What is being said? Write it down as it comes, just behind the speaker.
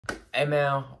Hey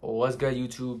man, what's good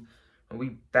YouTube? And we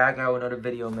back out with another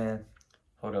video, man.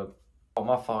 Hold up. Oh,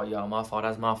 my fault, y'all. My fault.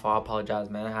 That's my fault. I apologize,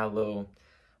 man. I had a little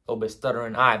bit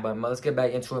stuttering. Alright, but man, let's get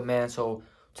back into it, man. So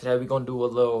today we're gonna do a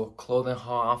little clothing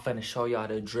haul. I'm finna show y'all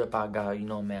the drip I got, you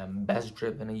know, man. Best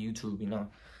drip in the YouTube, you know.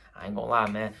 I ain't gonna lie,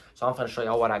 man. So I'm finna show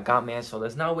y'all what I got, man. So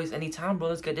let's not waste any time, bro.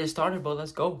 Let's get this started, bro.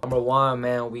 Let's go. Number one,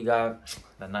 man, we got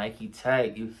the Nike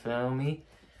Tech, you feel me?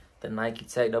 The Nike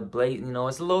Tech, the Blade, you know,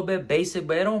 it's a little bit basic,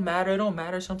 but it don't matter. It don't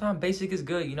matter. Sometimes basic is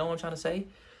good. You know what I'm trying to say?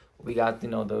 We got, you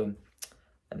know, the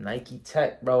Nike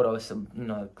Tech, bro. Though it's a, you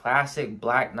know, classic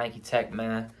black Nike Tech,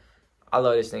 man. I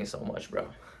love this thing so much, bro.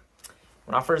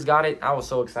 When I first got it, I was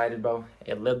so excited, bro.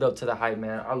 It lived up to the hype,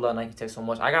 man. I love Nike Tech so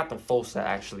much. I got the full set,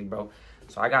 actually, bro.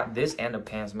 So I got this and the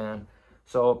pants, man.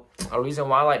 So a reason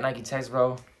why I like Nike Techs,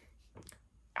 bro,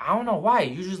 I don't know why.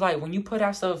 You just like, when you put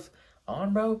that stuff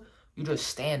on, bro, you just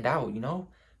stand out, you know?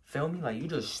 Feel me? Like, you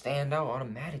just stand out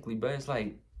automatically, bro. It's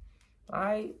like, all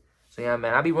right. So, yeah,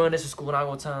 man, I be running this to school and I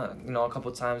go time, you know, a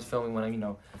couple times, feel me, when I'm, you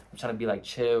know, I'm trying to be, like,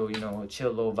 chill, you know, a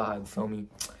chill little vibe, feel me?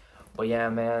 But, yeah,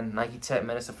 man, Nike Tech,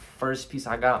 man, it's the first piece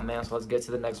I got, man, so let's get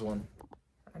to the next one.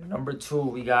 And number two,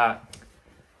 we got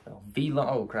a V-Lone,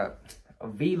 oh, crap, a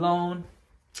V-Lone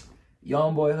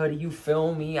Young Boy hoodie, you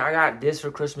feel me? I got this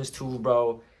for Christmas, too,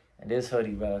 bro, and this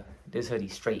hoodie, bro, this hoodie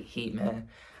straight heat, man.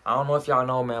 I don't know if y'all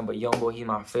know, man, but YoungBoy, he's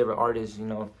my favorite artist, you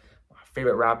know, my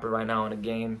favorite rapper right now in the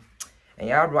game. And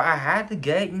yeah, bro, I had to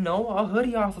get, you know, a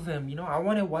hoodie off of him. You know, I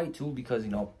wanted white too because, you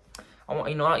know, I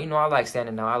want, I like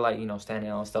standing out. I like, you know,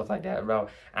 standing out and stuff like that, bro.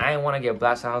 I didn't want to get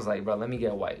black, so I was like, bro, let me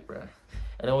get white, bro.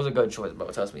 And it was a good choice, bro.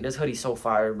 Trust me, this hoodie's so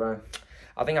fire, bro.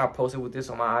 I think I posted with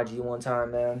this on my IG one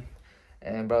time, man.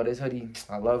 And bro, this hoodie,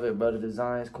 I love it, bro. The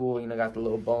design's cool. You know, got the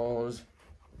little bones.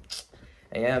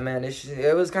 And yeah, man,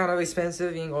 it was kind of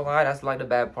expensive, you ain't gonna lie. That's like the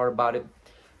bad part about it.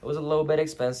 It was a little bit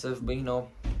expensive, but you know,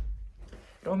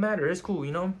 it don't matter. It's cool,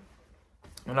 you know.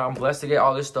 And I'm blessed to get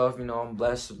all this stuff, you know. I'm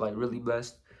blessed, like really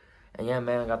blessed. And yeah,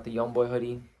 man, I got the YoungBoy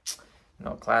hoodie. You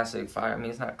know, classic fire. I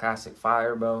mean, it's not classic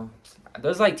fire, bro.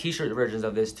 There's like t-shirt versions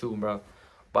of this too, bro.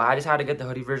 But I just had to get the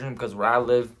hoodie version because where I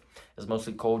live is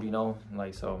mostly cold, you know.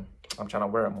 Like, so I'm trying to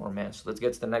wear it more, man. So let's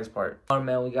get to the next part. Oh,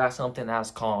 man, we got something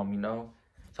that's calm, you know.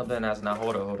 Something that's not,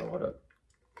 hold up.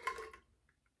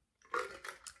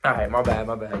 All right, my bad,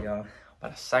 y'all.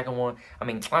 But the second one, I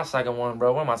mean, not second one,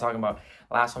 bro. What am I talking about?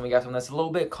 Last one, we got something that's a little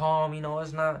bit calm, you know.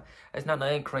 It's not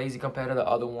nothing crazy compared to the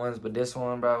other ones, but this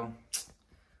one, bro,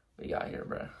 we got here,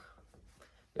 bro.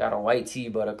 We got a white tee,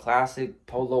 but a classic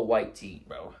polo white tee,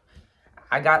 bro.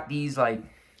 I got these, like,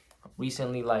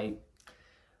 recently, like,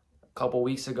 a couple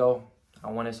weeks ago. I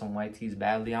wanted some white tees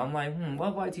badly. I'm like,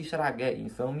 what white tee should I get? You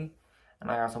feel me? And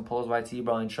I got some Polos white tee,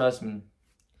 bro, and trust me,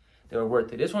 they were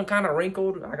worth it. This one kind of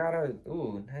wrinkled. I got a,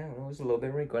 ooh, damn, it's a little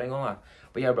bit wrinkled, I ain't gonna lie.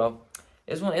 But yeah, bro,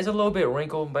 this one is a little bit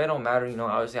wrinkled, but it don't matter, you know.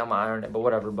 Obviously, I'm gonna iron it, but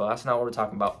whatever, bro. That's not what we're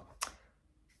talking about.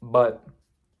 But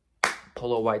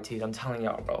polo white tees, I'm telling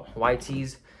y'all, bro. White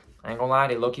tees, I ain't gonna lie,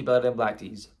 they low-key better than black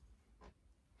tees.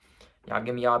 Y'all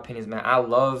give me y'all opinions, man. I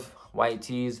love white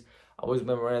tees. I always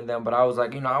been wearing them, but I was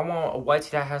like, you know, I want a white tee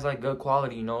that has, like, good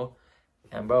quality, you know.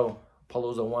 And, bro,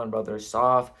 Polos are one, bro. They're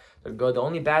soft. They're good. The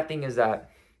only bad thing is that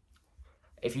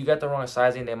if you get the wrong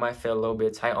sizing, they might feel a little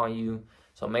bit tight on you.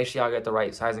 So make sure y'all get the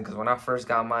right sizing. Because when I first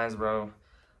got mine, bro,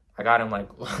 I got them, like,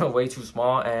 way too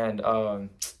small. And,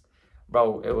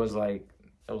 bro, it was, like,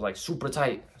 super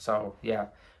tight. So, yeah.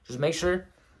 Just make sure.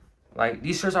 Like,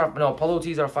 these shirts are, no, polo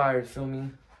tees are fire. Feel me?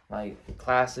 Like,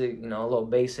 classic, you know, a little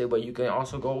basic. But you can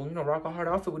also go, you know, rock a hard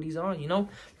outfit with these on, you know?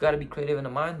 You got to be creative in the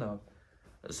mind, though.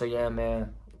 So, yeah,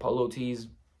 man. Polo tees,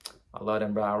 I love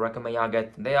them, bro. I recommend y'all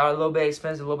get them. They are a little bit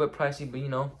expensive, a little bit pricey, but you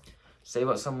know, save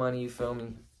up some money, you feel me?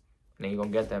 And then you're gonna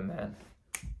get them, man.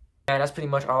 Man, that's pretty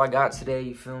much all I got today,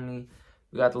 you feel me?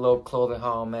 We got the little clothing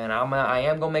haul, man. I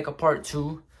am gonna make a part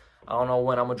 2. I don't know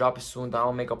when. I'm gonna drop it soon, but I'm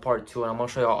gonna make a part 2, and I'm gonna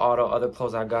show y'all all the other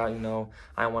clothes I got, you know.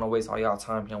 I don't wanna waste all y'all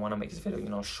time. I wanna make this video, you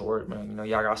know, short, man. You know,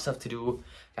 y'all got stuff to do.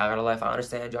 Y'all got a life, I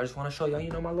understand. Y'all just wanna show y'all, you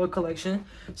know, my little collection.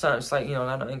 So it's like, you know,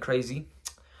 not nothing crazy.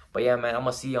 But yeah, man, I'm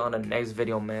gonna see y'all on the next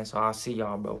video, man. So I'll see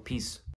y'all, bro. Peace.